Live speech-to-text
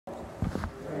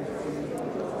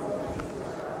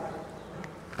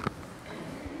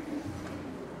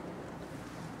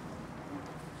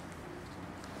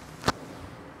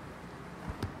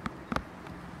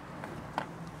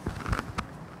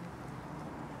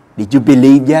Did you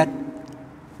believe yet?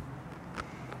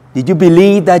 Did you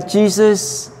believe that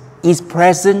Jesus is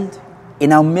present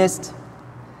in our midst,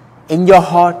 in your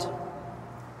heart?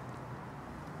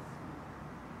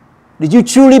 Did you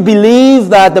truly believe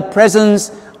that the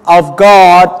presence of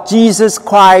God, Jesus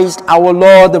Christ, our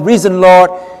Lord, the risen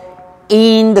Lord,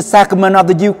 in the sacrament of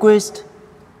the Eucharist,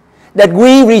 that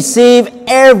we receive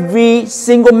every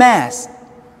single Mass,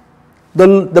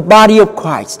 the body of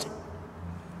Christ,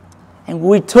 and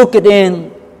we took it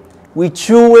in, we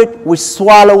chew it, we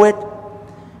swallow it,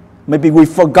 maybe we've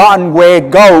forgotten where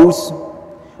it goes,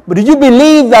 but do you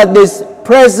believe that this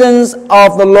presence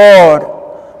of the Lord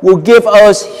will give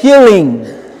us healing,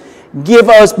 give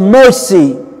us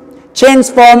mercy,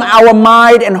 transform our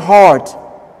mind and heart?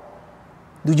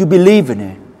 Do you believe in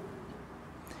it?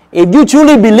 If you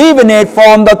truly believe in it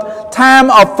from the time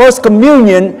of First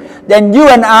Communion, then you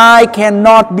and I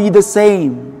cannot be the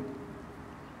same.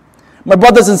 My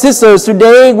brothers and sisters,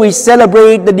 today we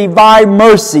celebrate the Divine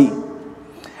Mercy.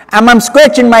 And I'm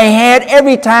scratching my head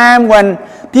every time when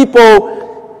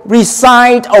people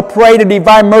recite or pray the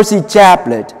Divine Mercy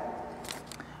Chaplet.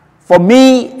 For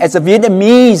me, as a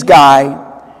Vietnamese guy,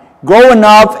 growing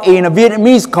up in a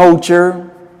Vietnamese culture,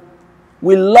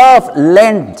 we love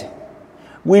Lent.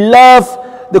 We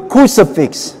love the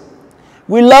crucifix.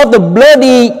 We love the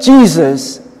bloody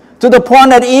Jesus to the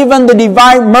point that even the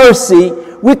Divine Mercy,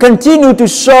 we continue to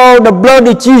show the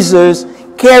bloody Jesus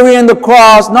carrying the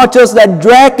cross, not just that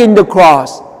dragging the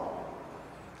cross,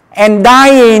 and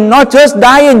dying, not just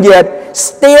dying yet,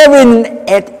 staring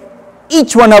at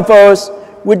each one of us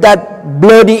with that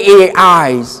bloody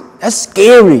eyes. That's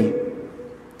scary.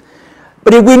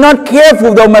 But if we're not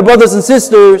careful, though, my brothers and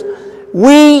sisters,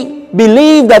 we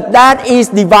believe that that is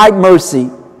divine mercy.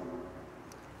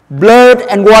 Blood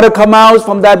and water come out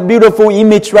from that beautiful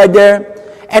image right there.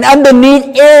 And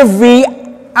underneath every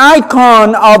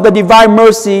icon of the divine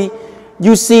mercy,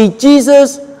 you see,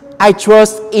 Jesus, I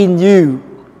trust in you.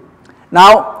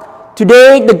 Now,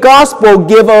 today the gospel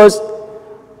gives us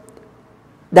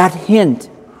that hint.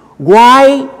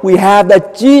 Why we have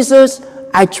that Jesus,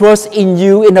 I trust in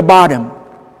you in the bottom.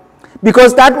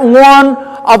 Because that's one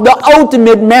of the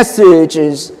ultimate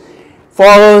messages for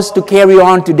us to carry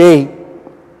on today.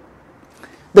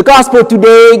 The gospel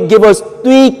today gives us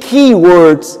 3 key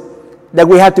words that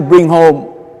we have to bring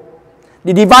home.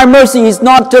 The divine mercy is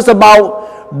not just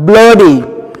about bloody.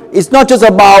 It's not just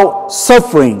about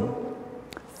suffering.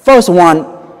 First one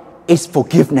is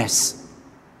forgiveness.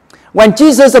 When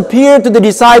Jesus appeared to the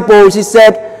disciples, he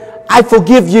said, I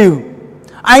forgive you.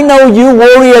 I know you,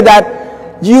 warrior,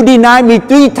 that you denied me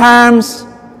 3 times.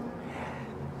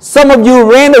 Some of you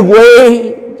ran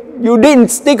away. You didn't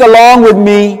stick along with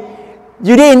me.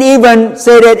 You didn't even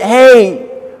say that, hey,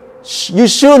 you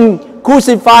shouldn't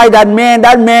crucify that man.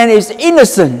 That man is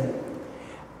innocent.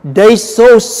 They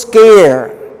so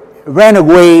scared, ran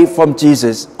away from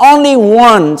Jesus. Only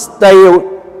one stayed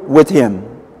with him.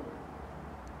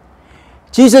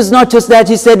 Jesus, not just that,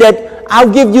 he said that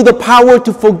I'll give you the power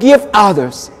to forgive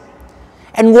others.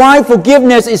 And why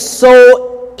forgiveness is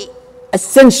so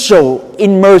essential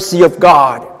in mercy of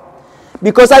God.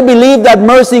 Because I believe that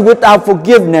mercy without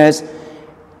forgiveness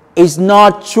is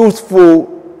not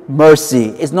truthful mercy.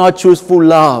 It's not truthful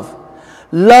love.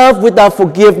 Love without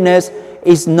forgiveness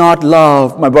is not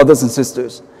love, my brothers and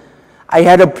sisters. I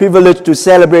had a privilege to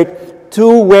celebrate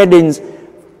 2 weddings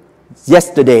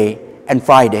yesterday and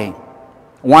Friday.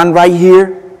 One right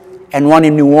here and one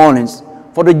in New Orleans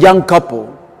for the young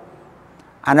couple.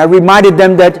 And I reminded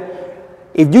them that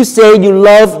if you say you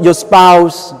love your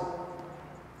spouse,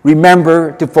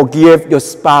 remember to forgive your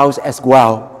spouse as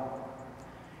well.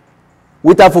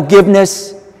 Without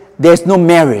forgiveness, there's no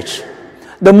marriage.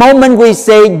 The moment we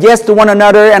say yes to one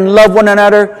another and love one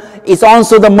another is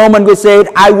also the moment we say,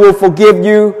 I will forgive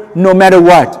you no matter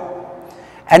what.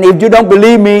 And if you don't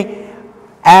believe me,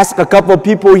 ask a couple of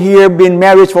people here been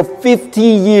married for 50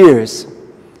 years.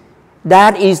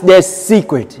 That is their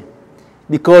secret,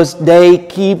 because they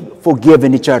keep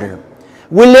forgiving each other.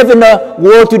 We live in a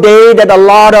world today that a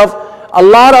lot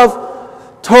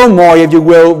of turmoil, if you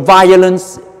will,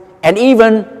 violence, and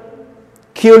even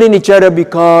killing each other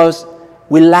because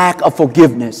we lack of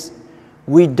forgiveness.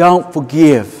 We don't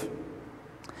forgive.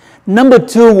 Number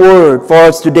 2 word for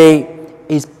us today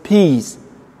is peace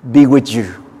be with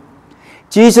you.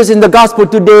 Jesus in the gospel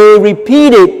today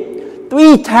repeated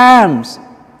 3 times.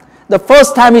 The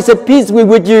first time he said, peace be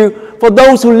with you for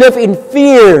those who live in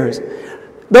fears,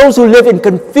 those who live in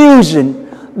confusion,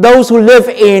 those who live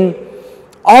in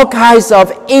all kinds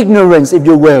of ignorance, if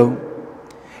you will.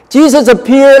 Jesus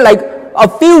appeared like a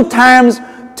few times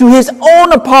to his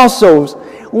own apostles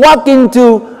walking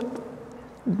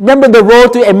remember the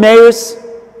road to Emmaus?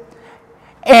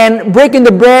 And breaking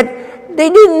the bread, they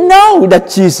didn't know that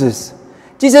Jesus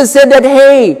said that,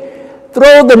 hey,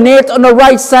 throw the net on the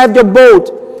right side of your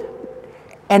boat.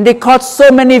 And they caught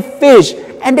so many fish,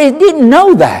 and they didn't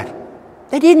know that.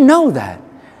 They didn't know that.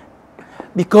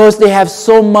 Because they have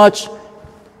so much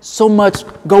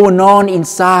going on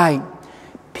inside.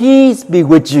 Peace be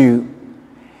with you.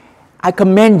 I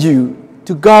commend you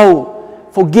to go,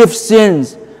 forgive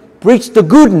sins, preach the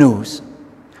good news.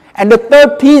 And the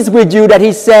third piece with you that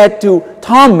he said to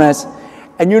Thomas,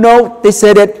 and they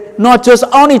said that not just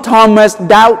only Thomas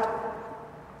doubt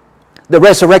the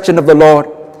resurrection of the Lord,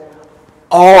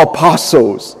 all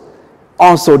apostles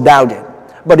also doubted,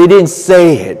 but he didn't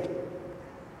say it.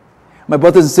 My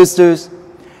brothers and sisters,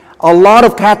 a lot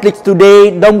of Catholics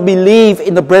today don't believe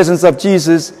in the presence of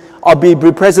Jesus or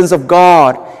the presence of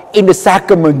God in the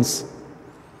sacraments.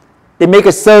 They make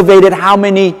a survey that how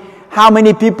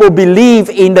many people believe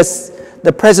in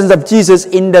the presence of Jesus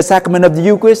in the sacrament of the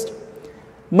Eucharist.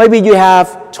 Maybe you have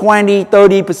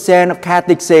 20-30% of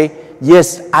Catholics say,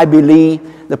 yes, I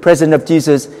believe the presence of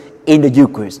Jesus in the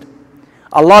Eucharist.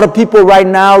 A lot of people right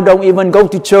now don't even go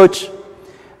to church.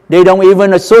 They don't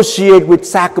even associate with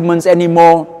sacraments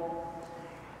anymore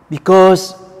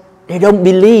because they don't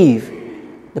believe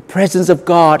the presence of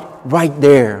God right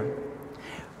there.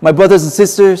 My brothers and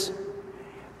sisters,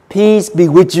 peace be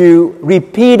with you.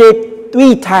 Repeat it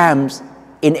 3 times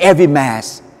in every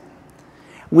Mass.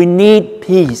 We need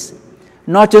peace,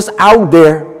 not just out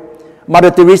there.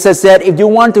 Mother Teresa said, if you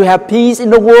want to have peace in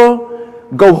the world,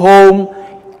 go home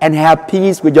and have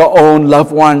peace with your own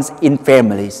loved ones in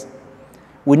families.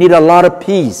 We need a lot of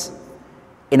peace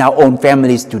in our own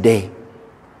families today.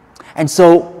 And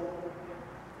so,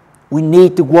 we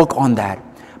need to work on that.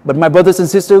 But my brothers and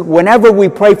sisters, whenever we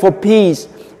pray for peace,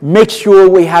 make sure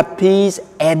we have peace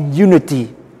and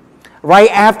unity.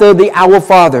 Right after the Our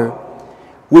Father,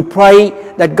 we pray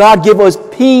that God give us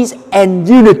peace and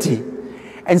unity.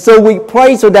 And so we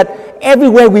pray so that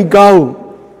everywhere we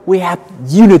go, we have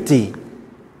unity,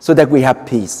 so that we have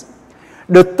peace.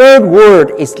 The third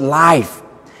word is life.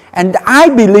 And I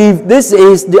believe this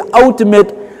is the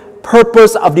ultimate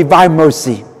purpose of divine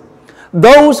mercy.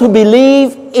 Those who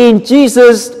believe in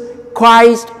Jesus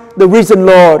Christ, the risen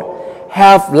Lord,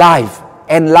 have life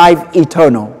and life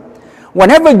eternal.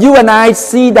 Whenever you and I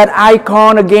see that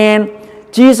icon again,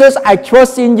 Jesus, I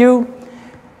trust in you.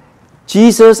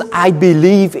 Jesus, I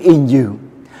believe in you.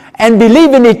 And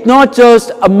believing is not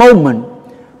just a moment.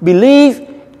 Belief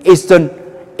is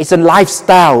a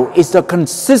lifestyle. It's a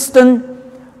consistent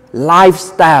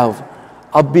lifestyle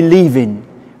of believing.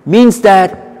 Means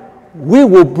that we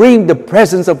will bring the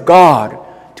presence of God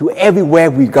to everywhere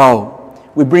we go.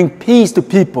 We bring peace to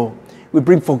people. We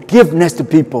bring forgiveness to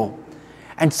people.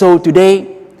 And so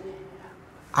today,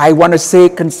 I want to say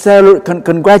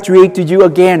congratulate to you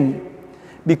again,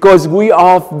 because we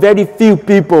are very few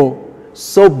people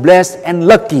so blessed and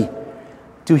lucky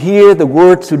to hear the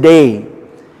word today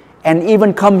and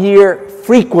even come here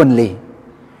frequently.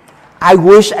 I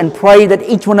wish and pray that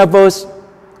each one of us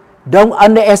don't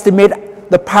underestimate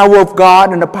the power of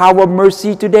God and the power of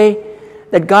mercy today,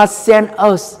 that God sent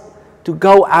us to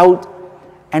go out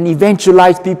and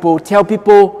evangelize people, tell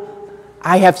people,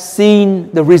 I have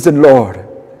seen the risen Lord.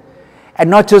 And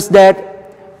not just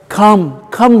that,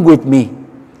 come with me,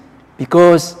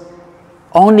 because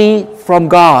only from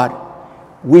God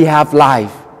we have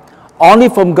life. Only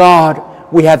from God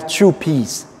we have true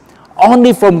peace.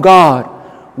 Only from God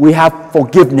we have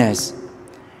forgiveness.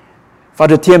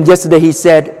 Father Tim, yesterday he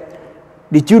said,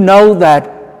 did you know that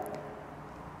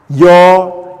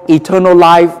your eternal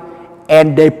life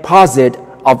and deposit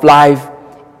of life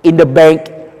in the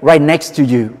bank right next to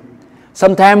you?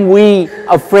 Sometimes we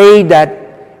are afraid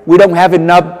that we don't have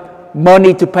enough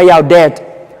money to pay our debt.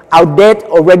 Our debt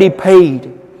already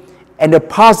paid, and the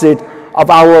deposit of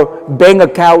our bank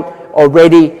account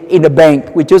already in the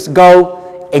bank. We just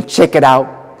go and check it out.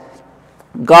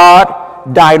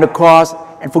 God died on the cross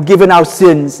and forgiven our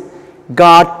sins.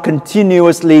 God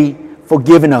continuously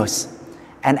forgiven us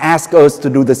and ask us to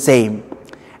do the same.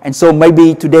 And so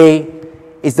maybe today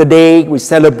is the day we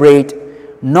celebrate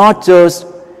not just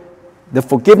the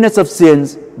forgiveness of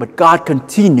sins, but God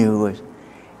continues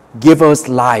give us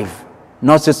life,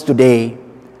 not just today,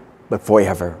 but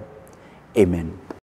forever. Amen.